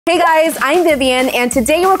Hey guys, I'm Vivian, and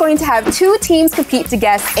today we're going to have two teams compete to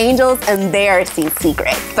guess Angel's embarrassing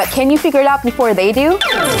secret. But can you figure it out before they do?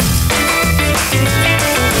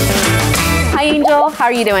 Hi Angel, how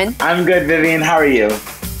are you doing? I'm good, Vivian. How are you?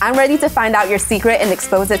 I'm ready to find out your secret and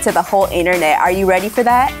expose it to the whole internet. Are you ready for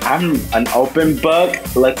that? I'm an open book.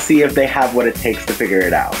 Let's see if they have what it takes to figure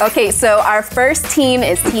it out. Okay, so our first team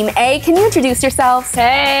is Team A. Can you introduce yourselves?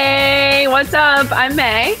 Hey, what's up? I'm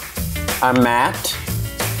May. I'm Matt,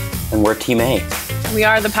 and we're Team A. We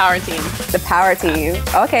are the power team. The power team.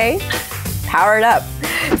 Okay, powered up.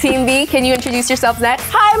 Team B, can you introduce yourselves next?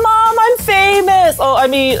 Hi, Mom, I'm famous. Oh, I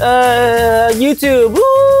mean, YouTube.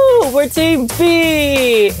 Woo! We're Team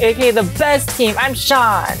B, aka the best team. I'm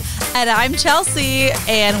Sean. And I'm Chelsea.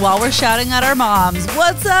 And while we're shouting at our moms,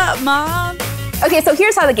 what's up, Mom? Okay, so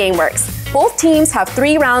here's how the game works. Both teams have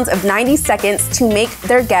 3 rounds of 90 seconds to make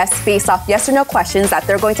their guess based off yes or no questions that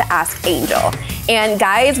they're going to ask Angel. And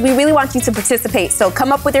guys, we really want you to participate, so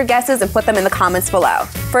come up with your guesses and put them in the comments below.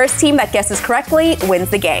 First team that guesses correctly wins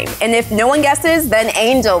the game. And if no one guesses, then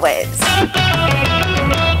Angel wins.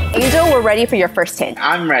 Angel, we're ready for your first hint.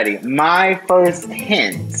 I'm ready. My first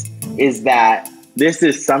hint is that this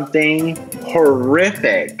is something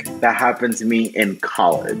horrific that happened to me in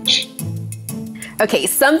college. Okay,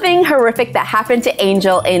 something horrific that happened to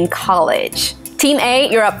Angel in college. Team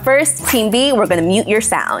A, you're up first. Team B, we're gonna mute your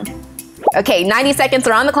sound. Okay, 90 seconds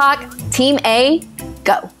are on the clock. Team A,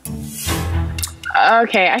 go.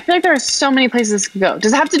 Okay, I feel like there are so many places to go.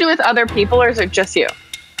 Does it have to do with other people or is it just you?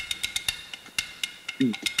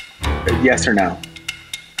 Yes or no?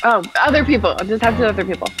 Oh, other people. Does it have to do with other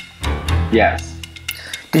people? Yes.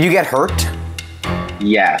 Did you get hurt?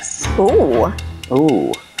 Yes. Ooh.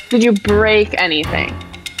 Ooh. Did you break anything?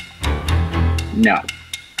 No.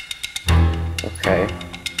 Okay.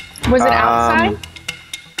 Was it outside?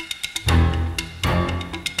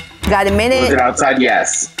 Got a minute. Was it outside?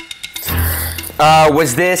 Yes.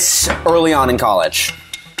 Was this early on in college?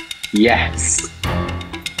 Yes.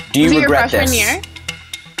 Do you Was it regret your freshman this? year?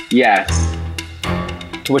 Yes.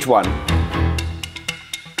 To which one?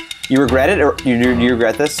 You regret it, or you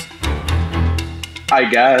regret this? I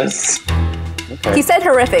guess. Okay. He said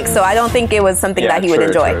horrific, so I don't think it was something that he would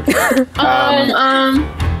enjoy. True.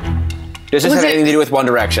 Does this have anything to do with One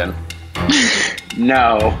Direction?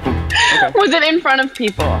 No. Okay. Was it in front of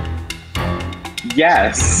people?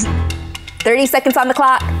 Yes. 30 seconds on the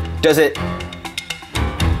clock. Does it?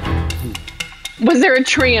 Was there a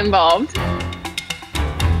tree involved?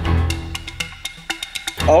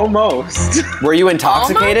 Almost. Were you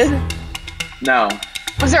intoxicated? No.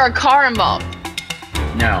 Was there a car involved?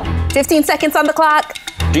 No. 15 seconds on the clock.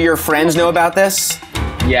 Do your friends know about this?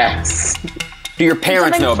 Yes. Do your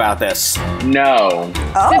parents know about this? No.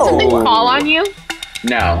 Did something fall on you?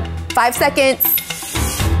 No. 5 seconds.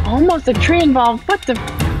 Almost a tree involved. What the?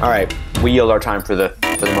 All right, we yield our time for the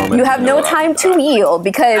moment. You have no time to yield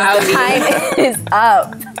because the time is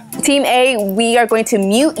up. Team A, we are going to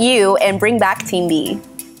mute you and bring back Team B.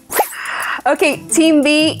 Okay, Team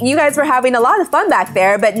B, you guys were having a lot of fun back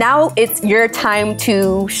there, but now it's your time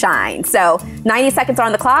to shine. So 90 seconds are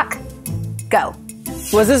on the clock. Go.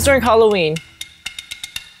 Was this during Halloween?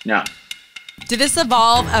 No. Did this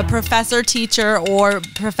involve a professor, teacher, or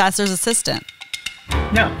professor's assistant?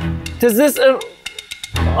 No. Does this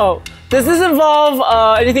does this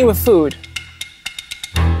involve anything with food?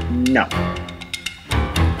 No.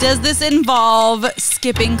 Does this involve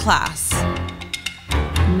skipping class?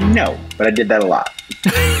 No. But I did that a lot.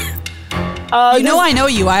 You know I know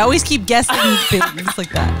you. I always keep guessing things like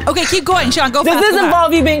that. Okay, keep going, Sean. Go Does fast. this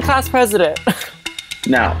involve you being class president?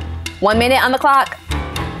 No. 1 minute on the clock.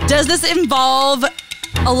 Does this involve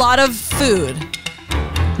a lot of food?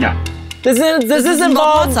 No. Does this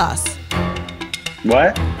involve hot sauce?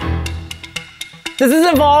 What? Does this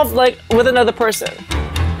involve like with another person?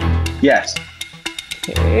 Yes.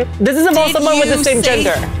 Okay. Does this involve Did someone with the you same say-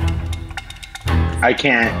 gender? I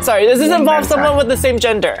can't. Sorry, does this One involve at a someone time. with the same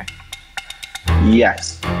gender?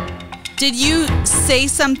 Yes. Did you say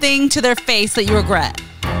something to their face that you regret?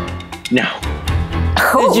 No.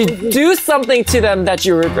 Did you do something to them that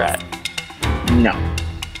you regret? No.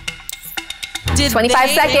 Did 25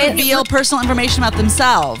 they seconds. reveal personal information about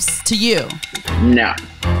themselves to you? No.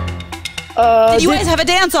 Did you guys have a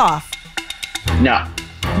dance-off? No.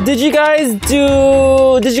 Did you guys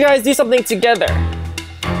do something together?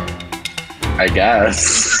 I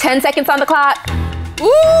guess. 10 seconds on the clock.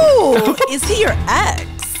 Ooh, is he your ex?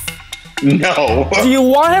 No. Do you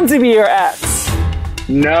want him to be your ex?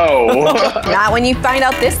 No. Not when you find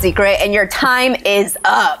out this secret and your time is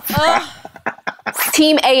up.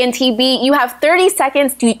 Team A and Team B, you have 30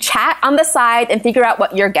 seconds to chat on the side and figure out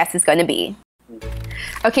what your guess is going to be.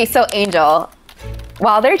 Okay, so Angel,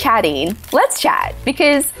 while they're chatting, let's chat,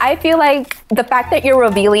 because I feel like the fact that you're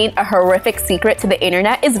revealing a horrific secret to the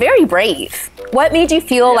internet is very brave. What made you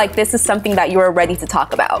feel like this is something that you were ready to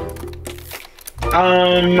talk about?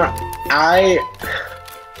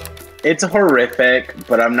 It's horrific,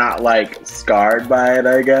 but I'm not like scarred by it,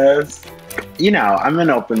 I guess. You know, I'm an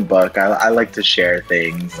open book. I like to share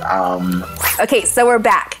things. Okay, so we're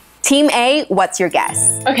back. Team A, what's your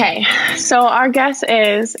guess? Okay, so our guess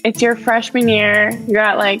is it's your freshman year. You're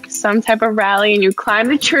at like some type of rally and you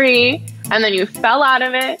climbed a tree and then you fell out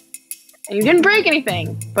of it and you didn't break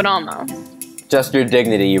anything, but almost. Just your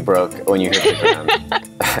dignity you broke when you hit the ground.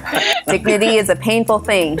 Dignity is a painful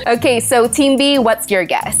thing. Okay, so Team B, what's your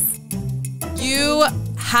guess? You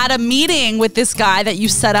had a meeting with this guy that you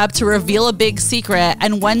set up to reveal a big secret,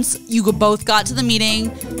 and once you both got to the meeting,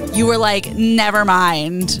 you were like, never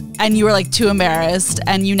mind, and you were like too embarrassed,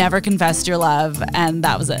 and you never confessed your love, and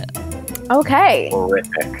that was it. Okay.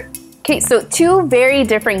 Horrific. Okay, so two very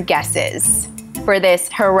different guesses for this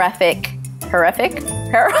horrific,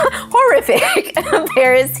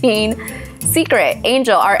 embarrassing secret.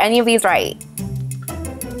 Angel, are any of these right?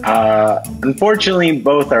 Unfortunately,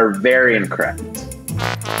 both are very incorrect.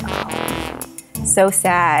 So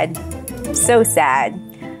sad. So sad.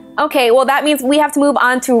 Okay, well that means we have to move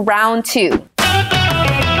on to round 2.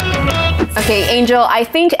 Okay, Angel, I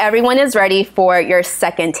think everyone is ready for your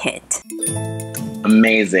second hint.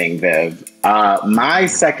 Amazing, Viv. My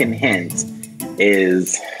second hint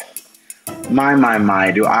is,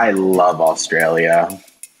 my, do I love Australia.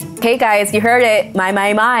 Okay, guys, you heard it.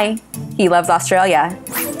 My. He loves Australia.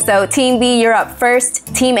 So Team B, you're up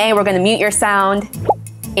first. Team A, we're gonna mute your sound.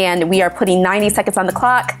 And we are putting 90 seconds on the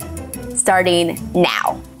clock, starting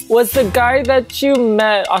now. Was the guy that you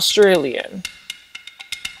met Australian?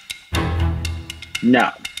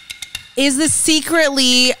 No. Is this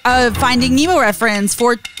secretly a Finding Nemo reference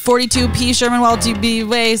for 42P Sherman Well to be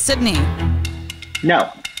Way, Sydney? No.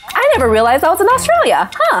 I never realized I was in Australia.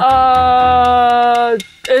 Huh.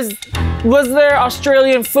 Was there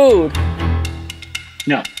Australian food?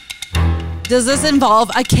 No. Does this involve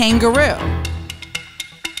a kangaroo?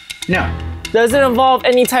 No. Does it involve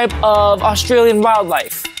any type of Australian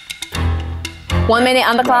wildlife? 1 minute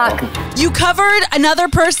on the clock. You covered another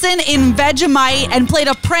person in Vegemite and played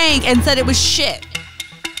a prank and said it was shit.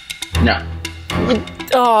 No.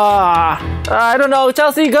 I don't know.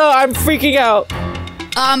 Chelsea, go. I'm freaking out.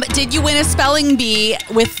 Did you win a spelling bee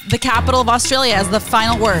with the capital of Australia as the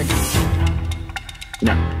final word?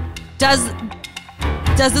 No. Does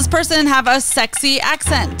this person have a sexy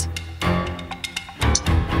accent?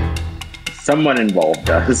 Someone involved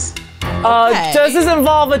does. Okay. Does this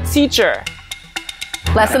involve a teacher?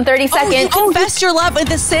 Less than 30 seconds. You confessed your love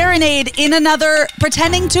with a serenade in another,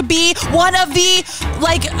 pretending to be one of the,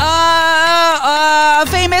 like,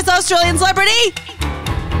 famous Australian celebrity?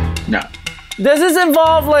 No. Does this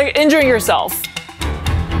involve, like, injuring yourself?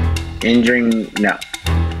 No.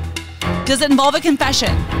 Does it involve a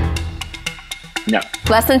confession? No.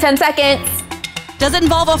 Less than 10 seconds. Does it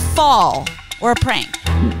involve a fall or a prank?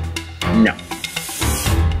 No.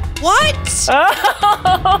 What?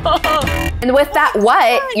 And with that,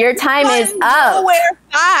 what? Your time is up. Nowhere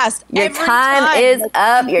fast. Your time is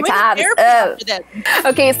up. Your time is up.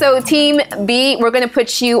 Okay, so Team B, we're going to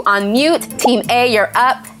put you on mute. Team A, you're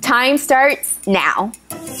up. Time starts now.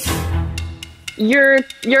 Your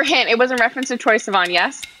hint, it was in reference to Troye Sivan,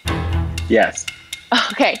 yes? Yes.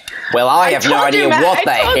 Okay. Well, I have no told idea you, Matt. what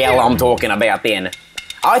the I told hell you. I'm talking about then.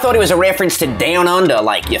 I thought it was a reference to Down Under,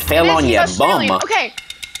 like you fell Yes, on he's your Australian. bum. Okay.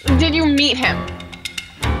 Did you meet him?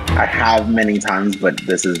 I have many times, but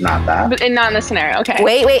this is not that. But not in this scenario. Okay.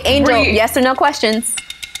 Wait, Angel, Were you- yes or no questions?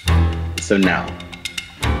 So no.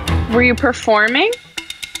 Were you performing?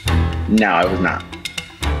 No, I was not.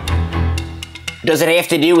 Does it have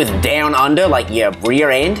to do with Down Under, like your rear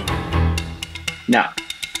end? No.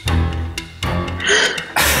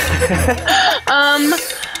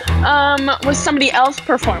 Was somebody else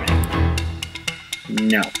performing?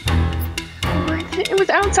 No. It was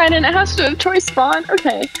outside and it has to have Troye Sivan.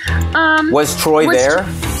 Okay. Was Troy Was- there?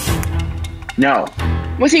 No.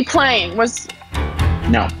 Was he playing?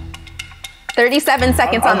 No. 37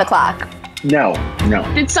 seconds on the clock. No. No.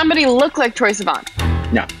 Did somebody look like Troye Sivan?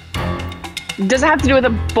 No. Does it have to do with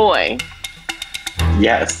a boy?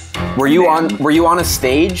 Yes. Were you on a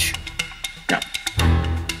stage? No.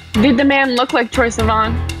 Did the man look like Troye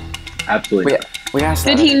Sivan? Absolutely. We asked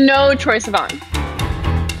Did that. he know Troye Sivan?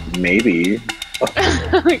 Maybe.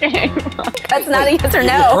 Okay. That's not a yes or You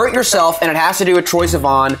no. hurt yourself, and it has to do with Troye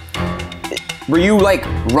Sivan. Were you like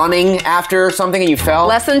running after something and you fell?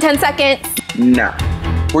 Less than 10 seconds. No.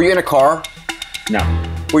 Were you in a car? No.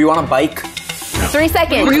 Were you on a bike? 3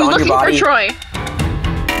 seconds. Were you on your looking for body? Troy?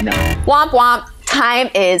 No. Womp womp. Time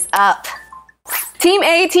is up. Team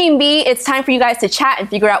A, Team B, it's time for you guys to chat and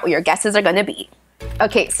figure out what your guesses are gonna be.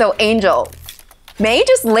 Okay, so Angel, Mei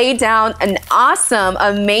just laid down an awesome,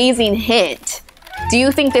 amazing hint. Do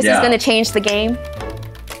you think this is gonna change the game?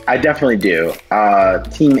 I definitely do.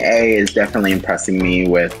 Team A is definitely impressing me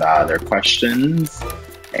with their questions.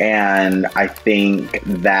 And I think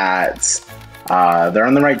that they're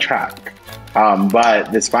on the right track.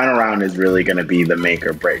 But this final round is really going to be the make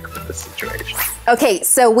or break for this situation. Okay,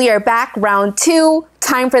 so we are back, round 2.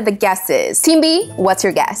 Time for the guesses. Team B, what's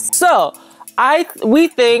your guess? So, we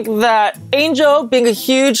think that Angel, being a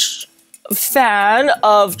huge fan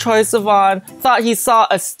of Troye Sivan, thought he saw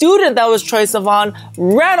a student that was Troye Sivan,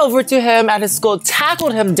 ran over to him at his school,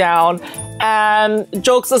 tackled him down, and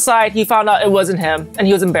jokes aside, he found out it wasn't him, and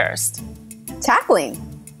he was embarrassed. Tackling.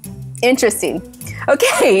 Interesting.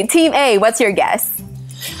 Okay, Team A, what's your guess?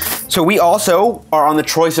 So we also are on the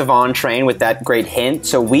Troye Sivan train with that great hint.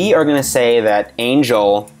 So we are going to say that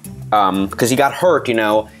Angel, because he got hurt, you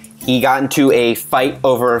know, he got into a fight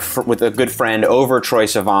with a good friend over Troye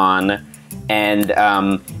Sivan, and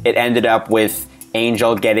it ended up with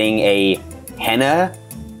Angel getting a henna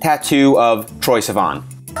tattoo of Troye Sivan.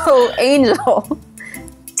 Oh, Angel.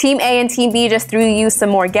 Team A and Team B just threw you some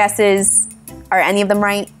more guesses. Are any of them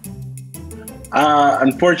right?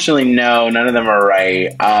 Unfortunately, no, none of them are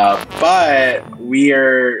right. But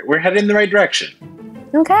we're headed in the right direction.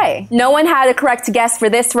 Okay. No one had a correct guess for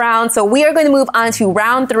this round, so we are going to move on to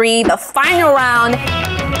round 3, the final round.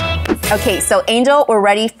 Okay, so Angel, we're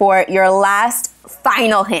ready for your last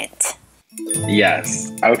final hint.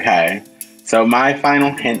 Yes. Okay. So my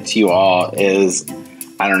final hint to you all is,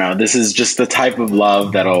 I don't know, this is just the type of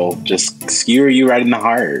love that'll just skewer you right in the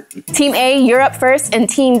heart. Team A, you're up first, and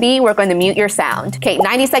Team B, we're going to mute your sound. Okay,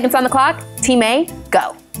 90 seconds on the clock. Team A,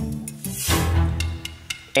 go.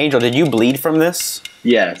 Angel, did you bleed from this?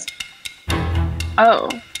 Yes. Oh.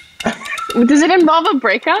 Does it involve a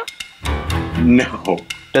breakup? No.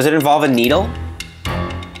 Does it involve a needle?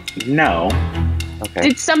 No. Okay.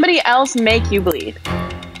 Did somebody else make you bleed?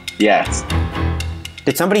 Yes.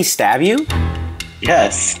 Did somebody stab you?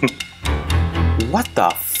 Yes. What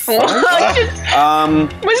the fuck?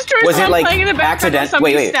 Was it like playing in the background accident- or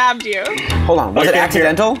somebody wait. stabbed you? Hold on, was it Okay,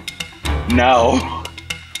 accidental? No.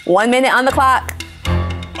 1 minute on the clock.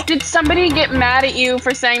 Did somebody get mad at you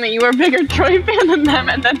for saying that you were a bigger Troy fan than them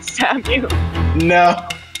and then stab you? No.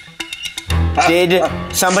 Did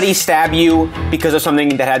somebody stab you because of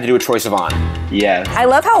something that had to do with Troye Sivan? Yes. I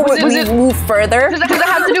love how Was we it- move further. Does it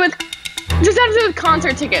have to do with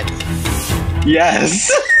concert tickets?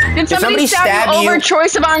 Yes. Did somebody somebody stab stab you over you? Troye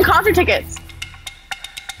Sivan concert tickets?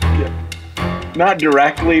 Not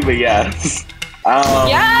directly, but yes.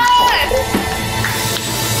 Yes!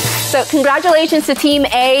 So congratulations to Team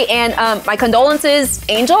A, and my condolences,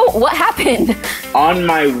 Angel. What happened? On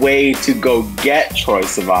my way to go get Troye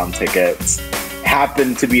Sivan tickets,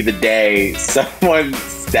 happened to be the day someone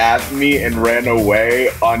stabbed me and ran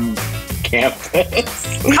away on campus.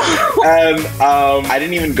 And I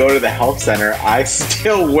didn't even go to the health center. I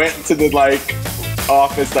still went to the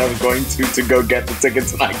office I was going to go get the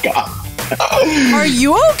tickets, and I got them. Are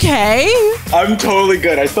you okay? I'm totally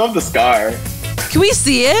good. I still have the scar. Can we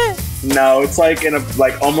see it? No, it's in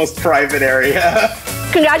a almost private area.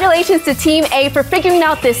 Congratulations to Team A for figuring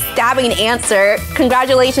out this stabbing answer.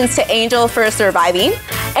 Congratulations to Angel for surviving.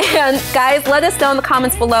 And guys, let us know in the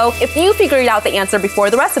comments below if you figured out the answer before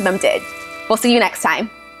the rest of them did. We'll see you next time.